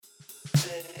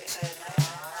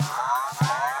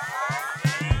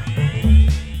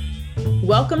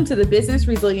Welcome to the Business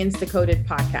Resilience Decoded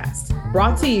podcast,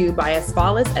 brought to you by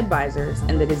Asfalis Advisors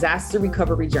and the Disaster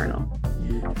Recovery Journal.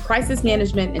 Crisis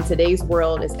management in today's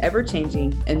world is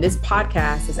ever-changing, and this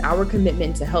podcast is our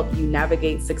commitment to help you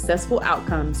navigate successful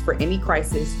outcomes for any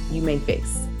crisis you may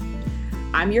face.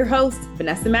 I'm your host,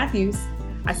 Vanessa Matthews.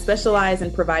 I specialize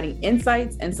in providing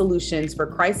insights and solutions for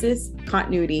crisis,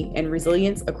 continuity, and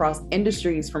resilience across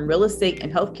industries from real estate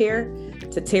and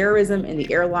healthcare to terrorism in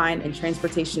the airline and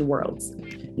transportation worlds.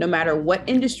 No matter what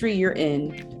industry you're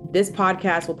in, this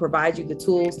podcast will provide you the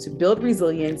tools to build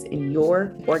resilience in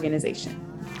your organization.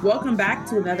 Welcome back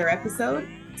to another episode.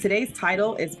 Today's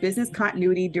title is Business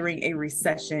Continuity During a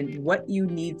Recession, What You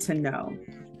Need to Know.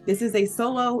 This is a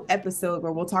solo episode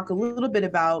where we'll talk a little bit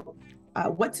about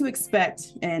what to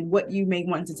expect and what you may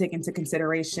want to take into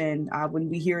consideration when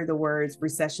we hear the words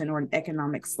recession or an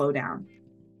economic slowdown.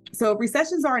 So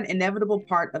recessions are an inevitable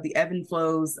part of the ebb and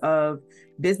flows of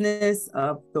business,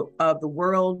 of the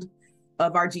world,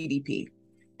 of our GDP.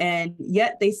 And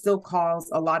yet they still cause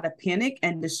a lot of panic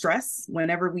and distress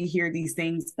whenever we hear these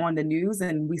things on the news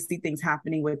and we see things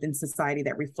happening within society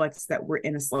that reflects that we're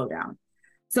in a slowdown.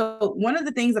 So one of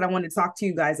the things that I want to talk to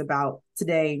you guys about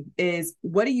today is,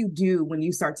 what do you do when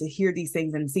you start to hear these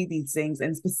things and see these things?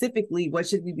 And specifically, what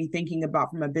should we be thinking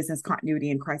about from a business continuity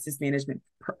and crisis management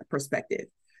perspective?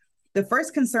 The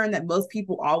first concern that most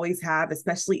people always have,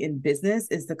 especially in business,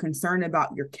 is the concern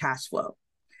about your cash flow.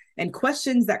 And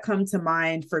questions that come to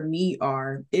mind for me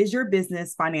are, is your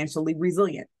business financially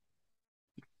resilient?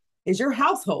 Is your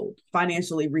household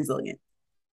financially resilient?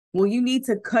 Will you need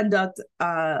to conduct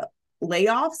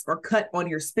layoffs or cut on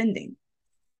your spending?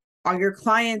 Are your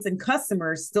clients and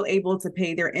customers still able to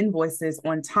pay their invoices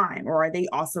on time, or are they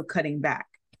also cutting back?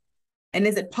 And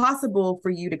is it possible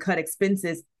for you to cut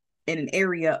expenses in an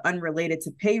area unrelated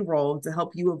to payroll to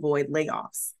help you avoid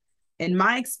layoffs? In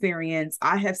my experience,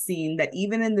 I have seen that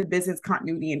even in the business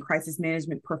continuity and crisis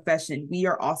management profession, we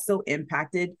are also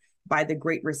impacted by the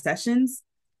Great Recessions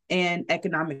and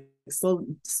economic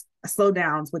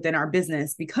slowdowns within our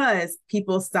business because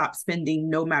people stop spending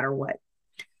no matter what.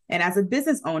 And as a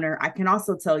business owner, I can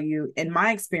also tell you, in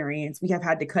my experience, we have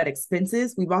had to cut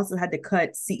expenses. We've also had to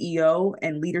cut CEO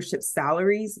and leadership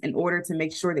salaries in order to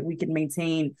make sure that we can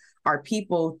maintain our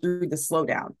people through the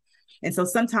slowdown. And so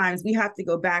sometimes we have to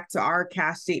go back to our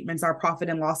cash statements, our profit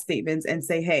and loss statements, and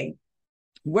say, hey,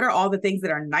 what are all the things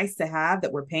that are nice to have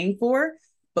that we're paying for,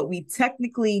 but we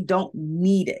technically don't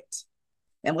need it?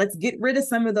 And let's get rid of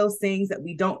some of those things that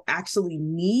we don't actually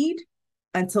need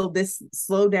until this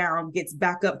slowdown gets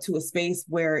back up to a space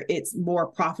where it's more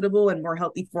profitable and more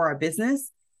healthy for our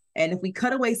business. And if we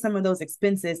cut away some of those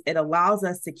expenses, it allows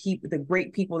us to keep the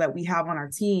great people that we have on our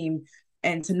team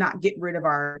and to not get rid of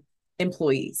our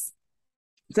employees.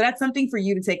 So that's something for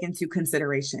you to take into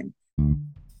consideration.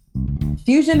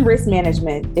 Fusion Risk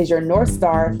Management is your North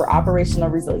Star for operational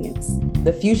resilience.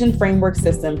 The Fusion Framework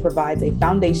system provides a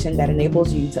foundation that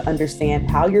enables you to understand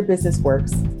how your business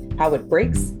works, how it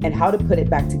breaks, and how to put it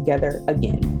back together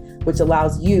again, which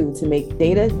allows you to make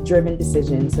data-driven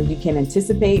decisions so you can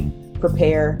anticipate,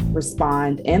 prepare,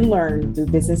 respond, and learn through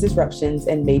business disruptions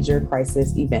and major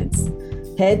crisis events.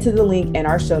 Head to the link in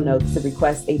our show notes to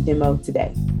request a demo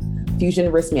today.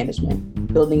 Fusion Risk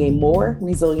Management, building a more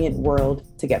resilient world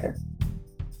together.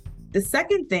 The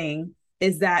second thing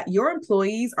is that your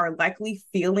employees are likely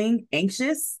feeling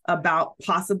anxious about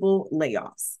possible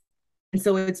layoffs. And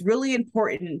so it's really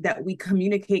important that we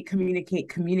communicate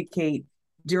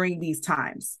during these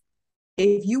times.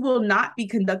 If you will not be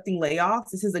conducting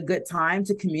layoffs, this is a good time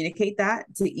to communicate that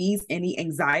to ease any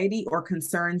anxiety or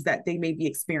concerns that they may be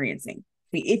experiencing.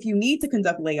 If you need to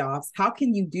conduct layoffs, how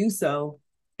can you do so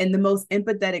in the most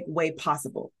empathetic way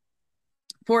possible?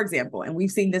 For example, and we've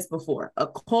seen this before, a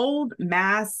cold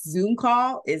mass Zoom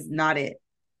call is not it.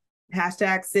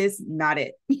 Hashtag sis, not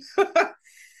it.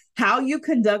 How you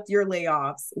conduct your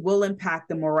layoffs will impact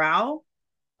the morale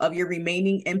of your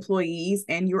remaining employees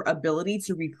and your ability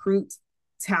to recruit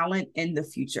talent in the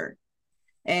future.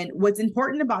 And what's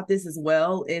important about this as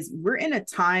well is we're in a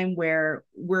time where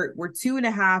we're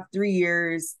 2.5, 3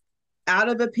 years out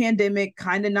of a pandemic,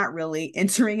 kind of not really,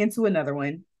 entering into another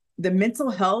one. The mental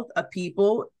health of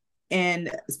people, and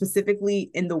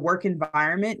specifically in the work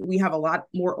environment, we have a lot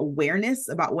more awareness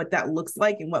about what that looks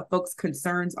like and what folks'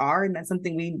 concerns are. And that's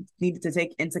something we need to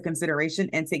take into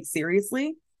consideration and take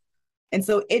seriously. And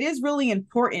so it is really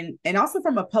important, and also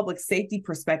from a public safety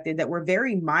perspective, that we're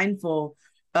very mindful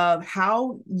of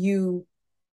how you,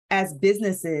 as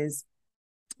businesses,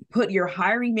 put your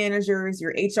hiring managers,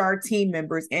 your HR team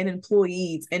members, and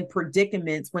employees in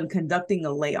predicaments when conducting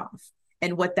a layoff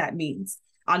and what that means.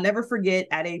 I'll never forget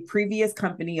at a previous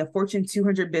company, a Fortune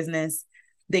 200 business,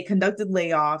 they conducted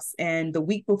layoffs. And the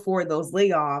week before those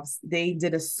layoffs, they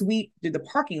did a sweep through the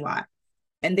parking lot.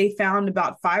 And they found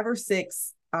about 5 or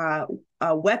 6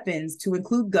 weapons, to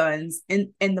include guns,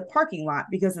 in the parking lot,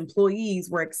 because employees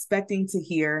were expecting to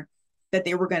hear that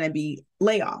they were going to be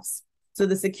layoffs. So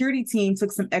the security team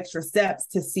took some extra steps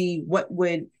to see what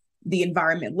would the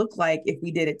environment look like if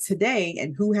we did it today,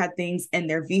 and who had things in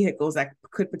their vehicles that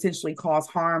could potentially cause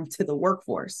harm to the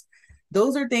workforce.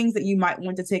 Those are things that you might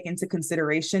want to take into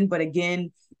consideration. But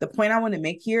again, the point I want to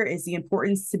make here is the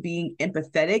importance to being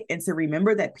empathetic and to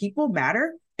remember that people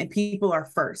matter and people are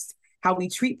first. How we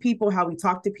treat people, how we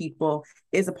talk to people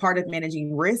is a part of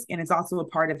managing risk, and it's also a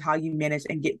part of how you manage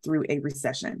and get through a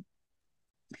recession.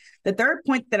 The third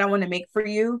point that I want to make for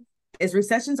you is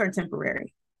recessions are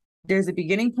temporary. There's a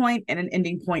beginning point and an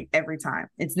ending point every time.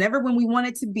 It's never when we want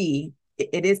it to be.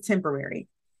 It is temporary.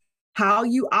 How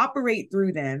you operate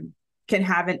through them can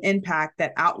have an impact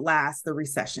that outlasts the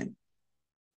recession.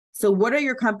 So what are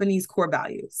your company's core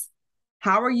values?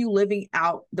 How are you living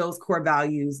out those core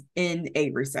values in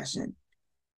a recession?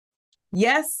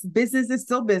 Yes, business is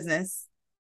still business,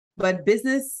 but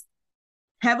business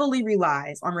heavily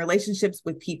relies on relationships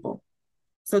with people.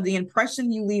 So the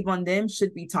impression you leave on them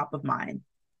should be top of mind.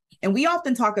 And we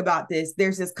often talk about this.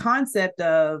 There's this concept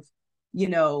of,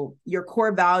 your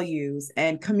core values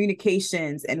and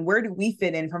communications, and where do we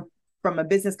fit in from a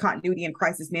business continuity and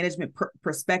crisis management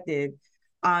perspective.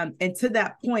 And to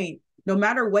that point, no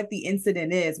matter what the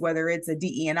incident is, whether it's a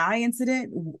DE&I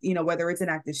incident, whether it's an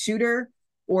active shooter,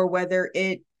 or whether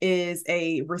it is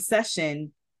a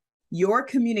recession, your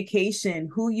communication,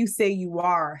 who you say you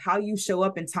are, how you show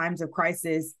up in times of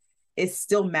crisis, it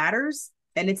still matters.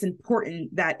 And it's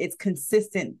important that it's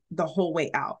consistent the whole way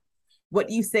out. What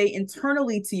you say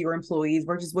internally to your employees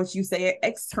versus what you say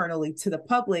externally to the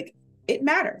public, it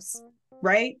matters,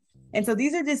 right? And so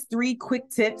these are just 3 quick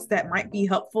tips that might be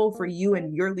helpful for you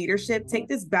and your leadership. Take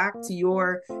this back to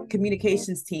your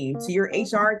communications team, to your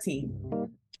HR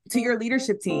team, to your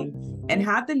leadership team, and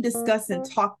have them discuss and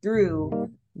talk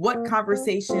through what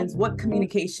conversations, what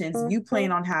communications you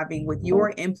plan on having with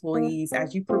your employees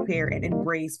as you prepare and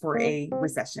embrace for a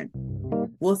recession.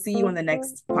 We'll see you on the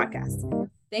next podcast.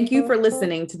 Thank you for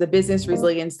listening to the Business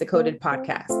Resilience Decoded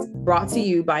podcast, brought to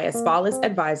you by Asfalis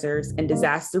Advisors and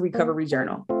Disaster Recovery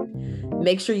Journal.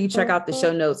 Make sure you check out the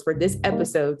show notes for this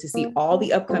episode to see all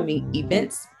the upcoming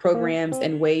events, programs,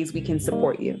 and ways we can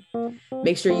support you.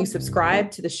 Make sure you subscribe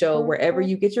to the show wherever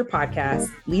you get your podcasts,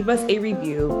 leave us a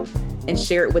review, and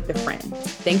share it with a friend.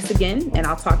 Thanks again, and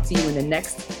I'll talk to you in the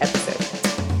next episode.